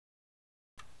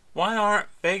Why aren't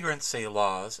vagrancy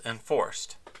laws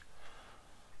enforced?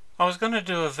 I was going to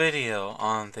do a video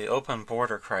on the open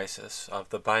border crisis of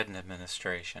the Biden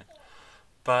administration,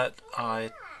 but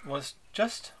I was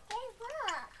just...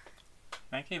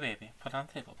 Thank you, baby. Put on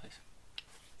the table, please.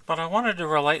 But I wanted to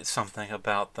relate something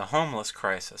about the homeless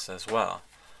crisis as well.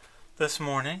 This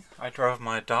morning, I drove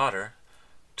my daughter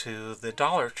to the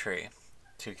Dollar Tree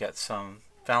to get some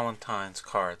Valentine's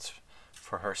cards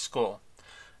for her school.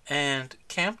 And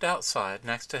camped outside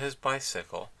next to his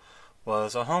bicycle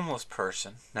was a homeless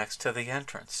person next to the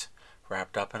entrance,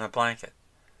 wrapped up in a blanket.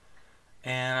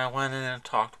 And I went in and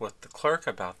talked with the clerk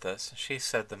about this. She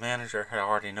said the manager had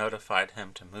already notified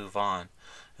him to move on,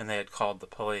 and they had called the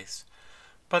police.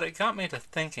 But it got me to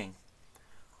thinking,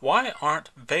 why aren't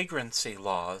vagrancy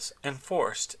laws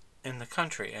enforced in the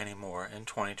country anymore in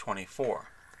 2024?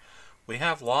 We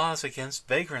have laws against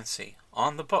vagrancy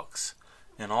on the books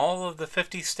in all of the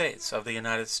 50 states of the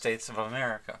United States of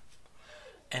America.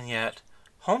 And yet,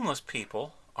 homeless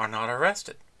people are not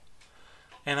arrested.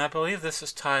 And I believe this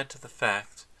is tied to the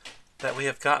fact that we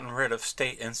have gotten rid of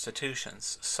state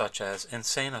institutions, such as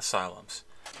insane asylums.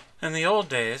 In the old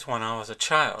days, when I was a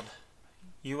child,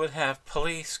 you would have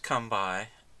police come by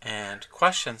and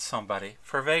question somebody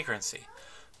for vagrancy.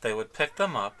 They would pick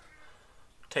them up,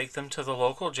 take them to the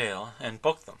local jail, and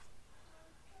book them.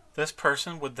 This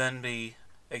person would then be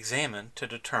examined to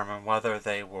determine whether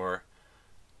they were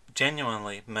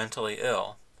genuinely mentally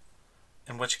ill,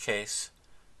 in which case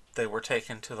they were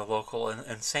taken to the local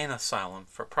insane asylum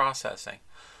for processing.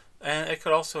 And it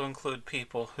could also include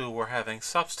people who were having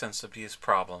substance abuse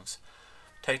problems.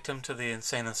 Take them to the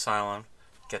insane asylum,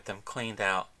 get them cleaned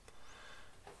out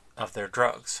of their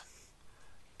drugs.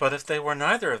 But if they were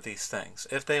neither of these things,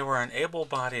 if they were an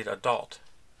able-bodied adult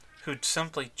who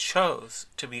simply chose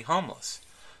to be homeless,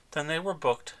 then they were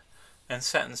booked and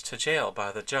sentenced to jail by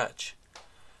the judge.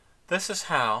 This is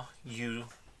how you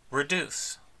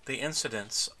reduce the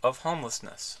incidence of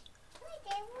homelessness.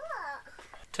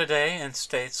 Today, in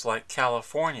states like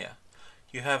California,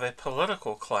 you have a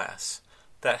political class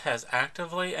that has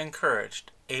actively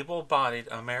encouraged able-bodied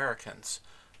Americans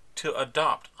to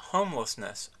adopt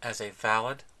homelessness as a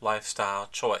valid lifestyle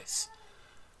choice.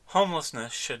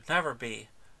 Homelessness should never be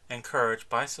encouraged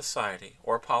by society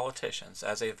or politicians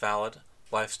as a valid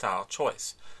lifestyle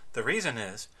choice. The reason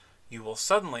is you will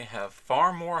suddenly have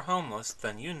far more homeless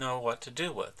than you know what to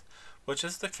do with, which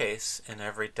is the case in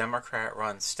every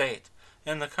Democrat-run state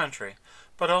in the country,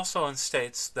 but also in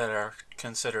states that are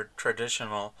considered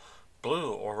traditional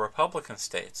blue or Republican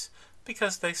states,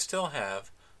 because they still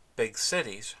have big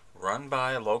cities run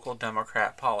by local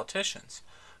Democrat politicians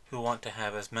who want to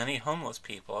have as many homeless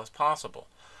people as possible.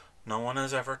 No one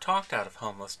is ever talked out of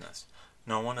homelessness.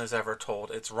 No one is ever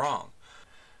told it's wrong.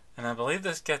 And I believe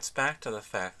this gets back to the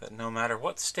fact that no matter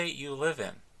what state you live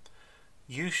in,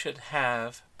 you should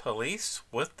have police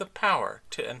with the power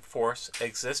to enforce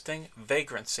existing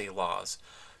vagrancy laws,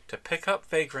 to pick up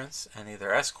vagrants and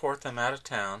either escort them out of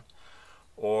town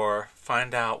or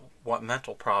find out what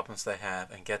mental problems they have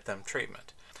and get them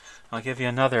treatment. I'll give you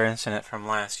another incident from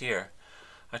last year.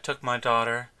 I took my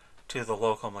daughter to the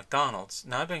local McDonald's.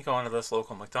 Now, I've been going to this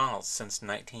local McDonald's since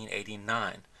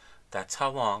 1989. That's how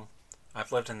long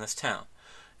I've lived in this town.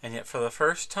 And yet for the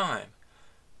first time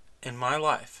in my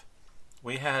life,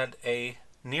 we had a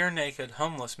near-naked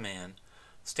homeless man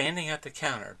standing at the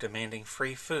counter demanding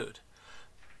free food.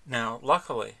 Now,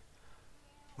 luckily,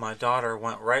 my daughter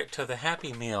went right to the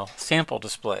Happy Meal sample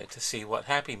display to see what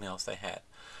Happy Meals they had.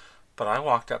 But I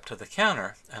walked up to the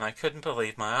counter and I couldn't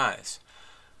believe my eyes.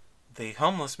 The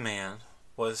homeless man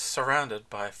was surrounded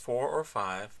by 4 or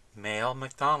 5 male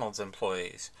McDonald's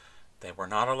employees. They were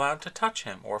not allowed to touch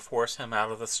him or force him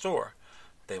out of the store.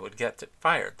 They would get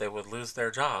fired. They would lose their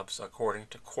jobs according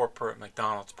to corporate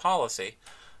McDonald's policy.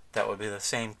 That would be the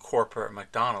same corporate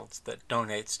McDonald's that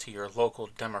donates to your local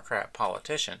Democrat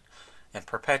politician and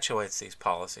perpetuates these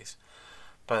policies.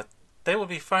 But they would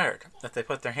be fired if they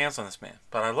put their hands on this man.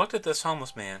 But I looked at this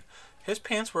homeless man. His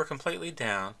pants were completely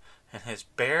down, and his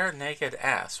bare naked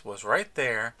ass was right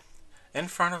there in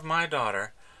front of my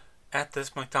daughter at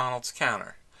this McDonald's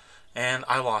counter. And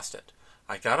I lost it.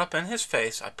 I got up in his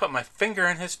face, I put my finger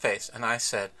in his face, and I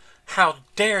said, "How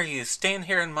dare you stand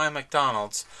here in my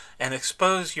McDonald's and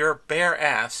expose your bare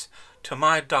ass to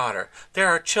my daughter? There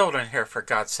are children here, for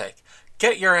God's sake.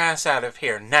 Get your ass out of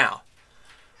here now."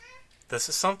 This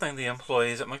is something the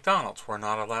employees at McDonald's were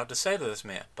not allowed to say to this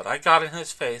man. But I got in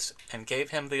his face and gave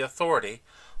him the authority,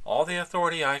 all the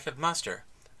authority I could muster,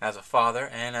 as a father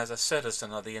and as a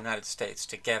citizen of the United States,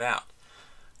 to get out.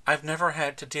 I've never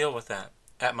had to deal with that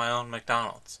at my own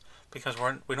McDonald's. because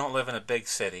we don't live in a big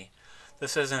city.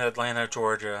 This isn't Atlanta,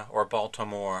 Georgia, or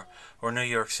Baltimore, or New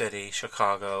York City,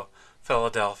 Chicago,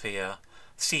 Philadelphia,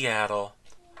 Seattle,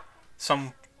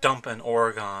 some dump in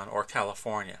Oregon or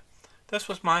California. This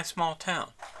was my small town.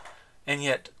 And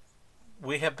yet,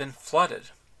 we have been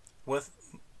flooded with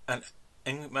an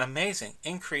amazing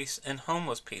increase in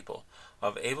homeless people,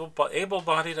 of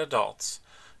able-bodied adults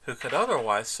who could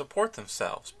otherwise support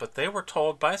themselves, but they were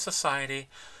told by society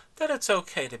that it's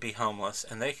okay to be homeless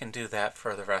and they can do that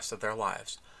for the rest of their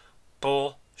lives.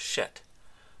 Bullshit.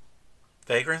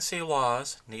 Vagrancy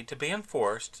laws need to be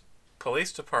enforced.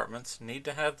 Police departments need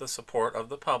to have the support of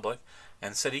the public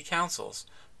and city councils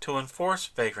to enforce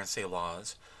vagrancy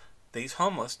laws. These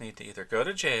homeless need to either go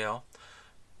to jail,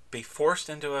 be forced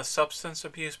into a substance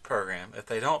abuse program.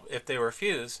 If they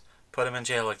refuse, put them in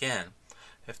jail again.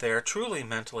 If they are truly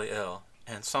mentally ill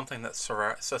and something that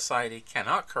society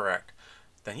cannot correct,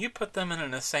 then you put them in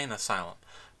an insane asylum.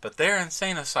 But their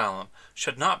insane asylum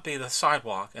should not be the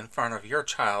sidewalk in front of your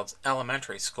child's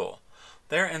elementary school.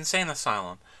 Their insane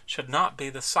asylum should not be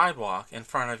the sidewalk in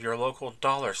front of your local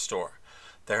dollar store.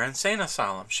 Their insane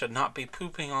asylum should not be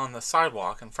pooping on the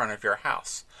sidewalk in front of your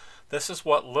house. This is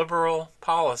what liberal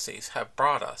policies have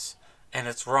brought us, and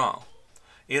it's wrong.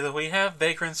 Either we have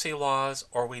vagrancy laws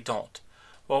or we don't.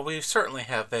 Well, we certainly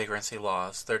have vagrancy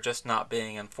laws, they're just not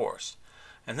being enforced.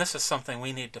 And this is something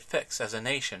we need to fix as a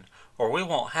nation, or we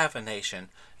won't have a nation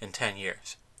in 10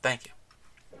 years. Thank you.